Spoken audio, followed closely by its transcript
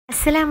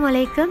Assalamu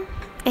alaikum.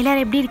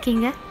 எல்லாரும் எப்படி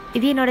இருக்கீங்க?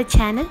 இது என்னோட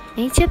channel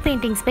nature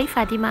paintings by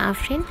Fathima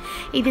Afreen.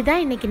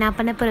 இதுதான் இன்றைக்கி நான்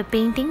பண்ண போகிற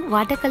பெயிண்டிங்.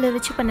 வாட்டர் கலர்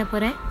வச்சு பண்ண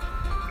போகிறேன்.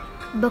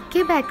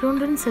 பொக்கே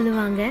பேக்ரவுண்டுன்னு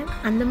சொல்லுவாங்க.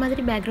 அந்த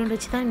மாதிரி பேக்ரவுண்ட்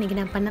வச்சு தான் இன்றைக்கி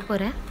நான் பண்ண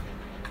போகிறேன்.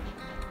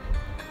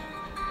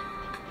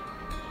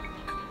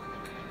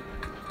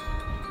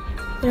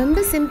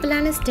 ரொம்ப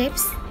சிம்பிளான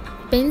ஸ்டெப்ஸ்.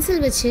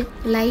 பென்சில் வச்சு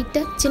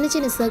லைட்டாக சின்ன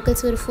சின்ன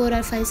சர்க்கிள்ஸ் ஒரு 4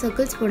 or 5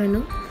 சர்க்கிள்ஸ்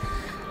போடணும்.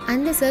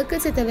 அந்த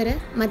சர்க்கிள்ஸை தவிர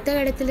மற்ற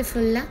இடத்துல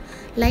ஃபுல்லாக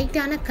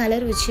லைட்டான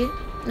கலர் வச்சு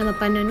நம்ம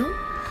பண்ணணும்.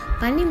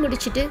 பண்ணி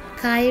முடிச்சுட்டு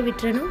காய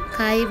விட்டுறணும்.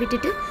 காய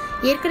விட்டுட்டு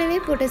ஏற்கனவே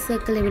போட்ட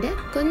சர்க்கிளை விட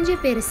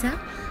கொஞ்சம்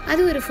பெருசாக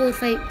அது ஒரு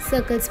 4-5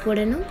 சர்க்கிள்ஸ்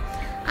போடணும்.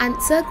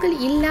 அந்த சர்க்கிள்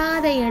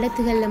இல்லாத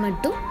இடத்துகளில்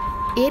மட்டும்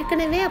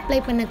ஏற்கனவே அப்ளை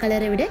பண்ண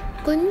கலரை விட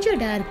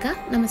கொஞ்சம் டார்க்காக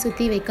நம்ம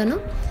சுற்றி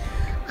வைக்கணும்.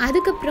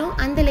 அதுக்கப்புறம்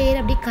அந்த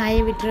லேயர் அப்படி காய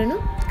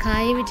விட்டுறணும்.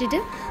 காய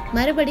விட்டுட்டு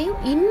மறுபடியும்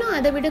இன்னும்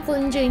அதை விட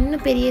கொஞ்சம்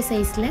இன்னும் பெரிய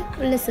சைஸில்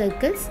உள்ள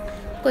சர்க்கிள்ஸ்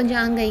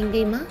கொஞ்சம் அங்கே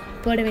இங்கேயுமா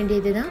போட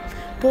வேண்டியது தான்.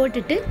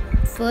 போட்டுட்டு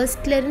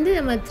ஃபர்ஸ்ட்லேருந்து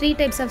நம்ம 3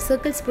 டைப்ஸ் ஆஃப்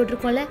சர்க்கிள்ஸ்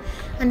போட்டிருக்கோம்ல,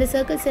 அந்த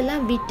சர்க்கிள்ஸ்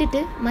எல்லாம்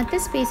விட்டுட்டு மற்ற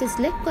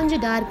ஸ்பேசஸில்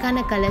கொஞ்சம்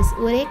டார்க்கான கலர்ஸ்,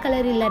 ஒரே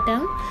கலர்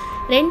இல்லாட்டாலும்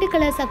 2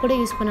 கலர்ஸாக கூட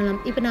யூஸ் பண்ணலாம்.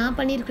 இப்போ நான்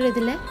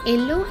பண்ணியிருக்கிறதுல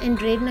எல்லோ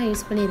அண்ட் ரெட் நான்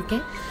யூஸ்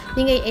பண்ணியிருக்கேன்.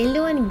 நீங்கள்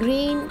எல்லோ அண்ட்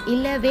க்ரீன்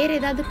இல்லை வேறு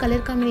ஏதாவது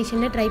கலர்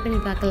காம்பினேஷனில் ட்ரை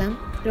பண்ணி பார்க்கலாம்.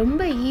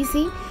 ரொம்ப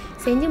ஈஸி,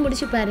 செஞ்சு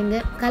முடிச்சு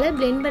பாருங்கள். கலர்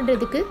பிளெண்ட்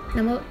பண்ணுறதுக்கு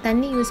நம்ம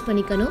தண்ணி யூஸ்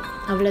பண்ணிக்கணும்,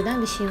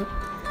 அவ்வளோதான் விஷயம்.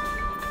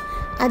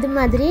 அது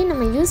மாதிரி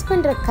நம்ம யூஸ்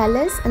பண்ணுற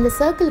கலர்ஸ் அந்த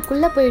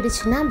சர்க்கிள்குள்ளே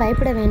போயிடுச்சுன்னா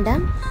பயப்பட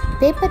வேண்டாம்.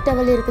 பேப்பர்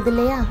டவல் இருக்குது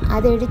இல்லையா,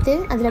 அதை எடுத்து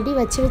அதில் அப்படியே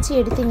வச்சு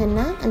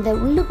எடுத்திங்கன்னா அந்த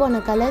உள்ளே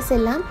போன கலர்ஸ்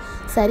எல்லாம்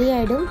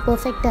சரியாயிடும்,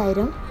 பர்ஃபெக்ட்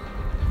ஆயிடும்.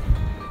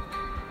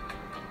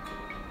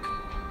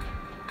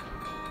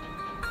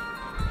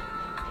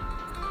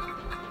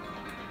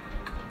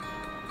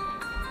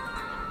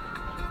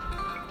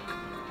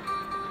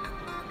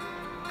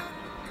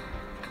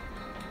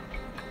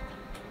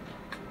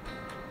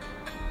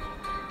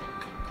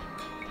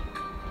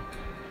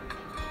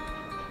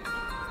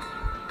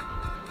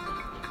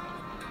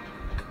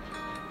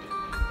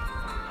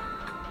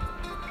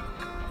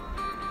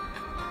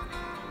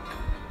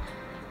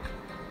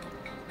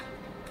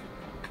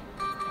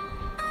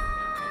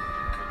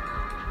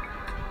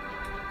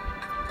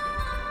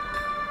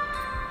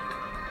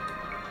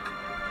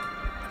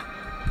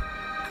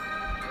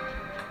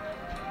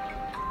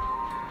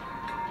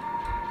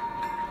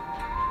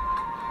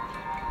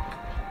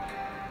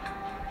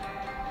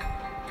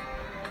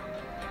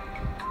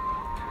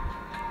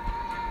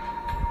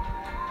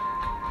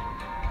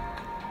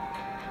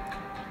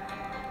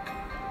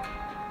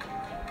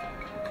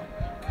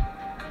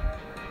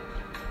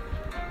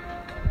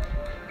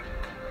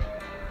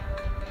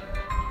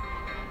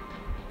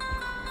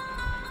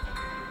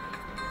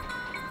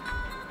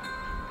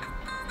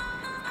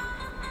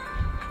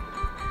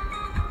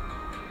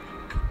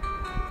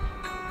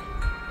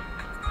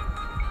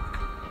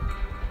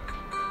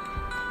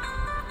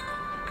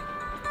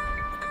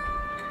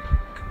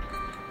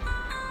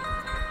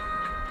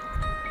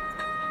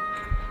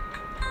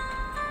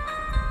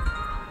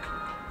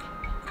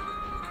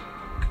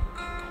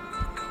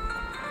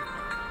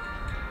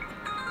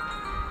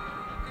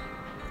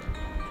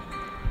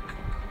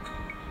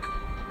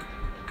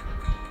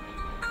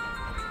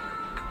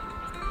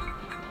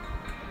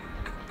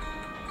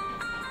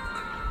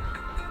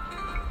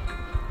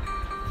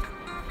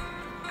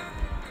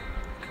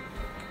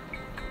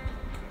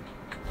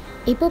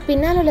 இப்போ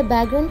பின்னால் உள்ள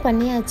பேக்ரவுண்ட்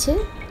பண்ணியாச்சு,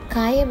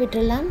 காய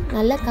விட்டுடலாம்.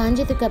 நல்லா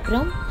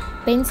காஞ்சதுக்கப்புறம்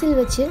பென்சில்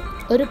வச்சு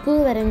ஒரு பூ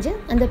வரைஞ்சி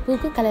அந்த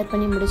பூக்கு கலர்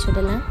பண்ணி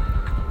முடிச்சுடலாம்.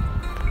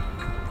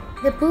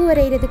 இந்த பூ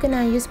வரைகிறதுக்கு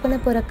நான் யூஸ் பண்ண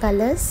போகிற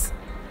colours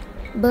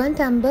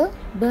burnt amber,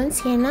 burnt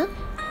சியனா,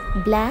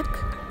 black,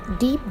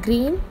 deep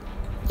green,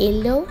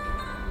 yellow,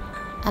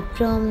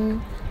 அப்புறம்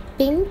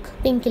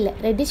பிங்க் இல்லை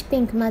ரெட்டிஷ்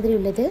பிங்க் மாதிரி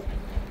உள்ளது,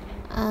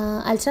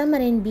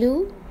 அல்ட்ராமரைன் ப்ளூ,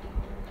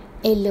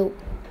 எல்லோ.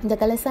 இந்த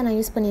கலர்ஸ் தான் நான்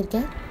யூஸ்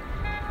பண்ணியிருக்கேன்.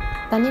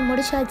 பண்ணி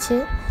முடிச்சாச்சு.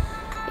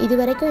 இது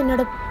வரைக்கும்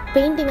என்னோடய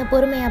பெயிண்டிங்கை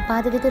பொறுமையாக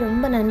பார்த்ததுக்கு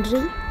ரொம்ப நன்றி.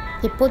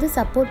 எப்போதும்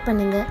சப்போர்ட்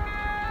பண்ணுங்கள்.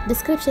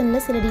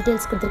 டிஸ்கிரிப்ஷனில் சில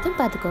டீட்டெயில்ஸ் கொடுத்துருக்கேன்,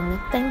 பார்த்துக்கோங்க.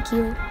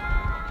 தேங்க்யூ.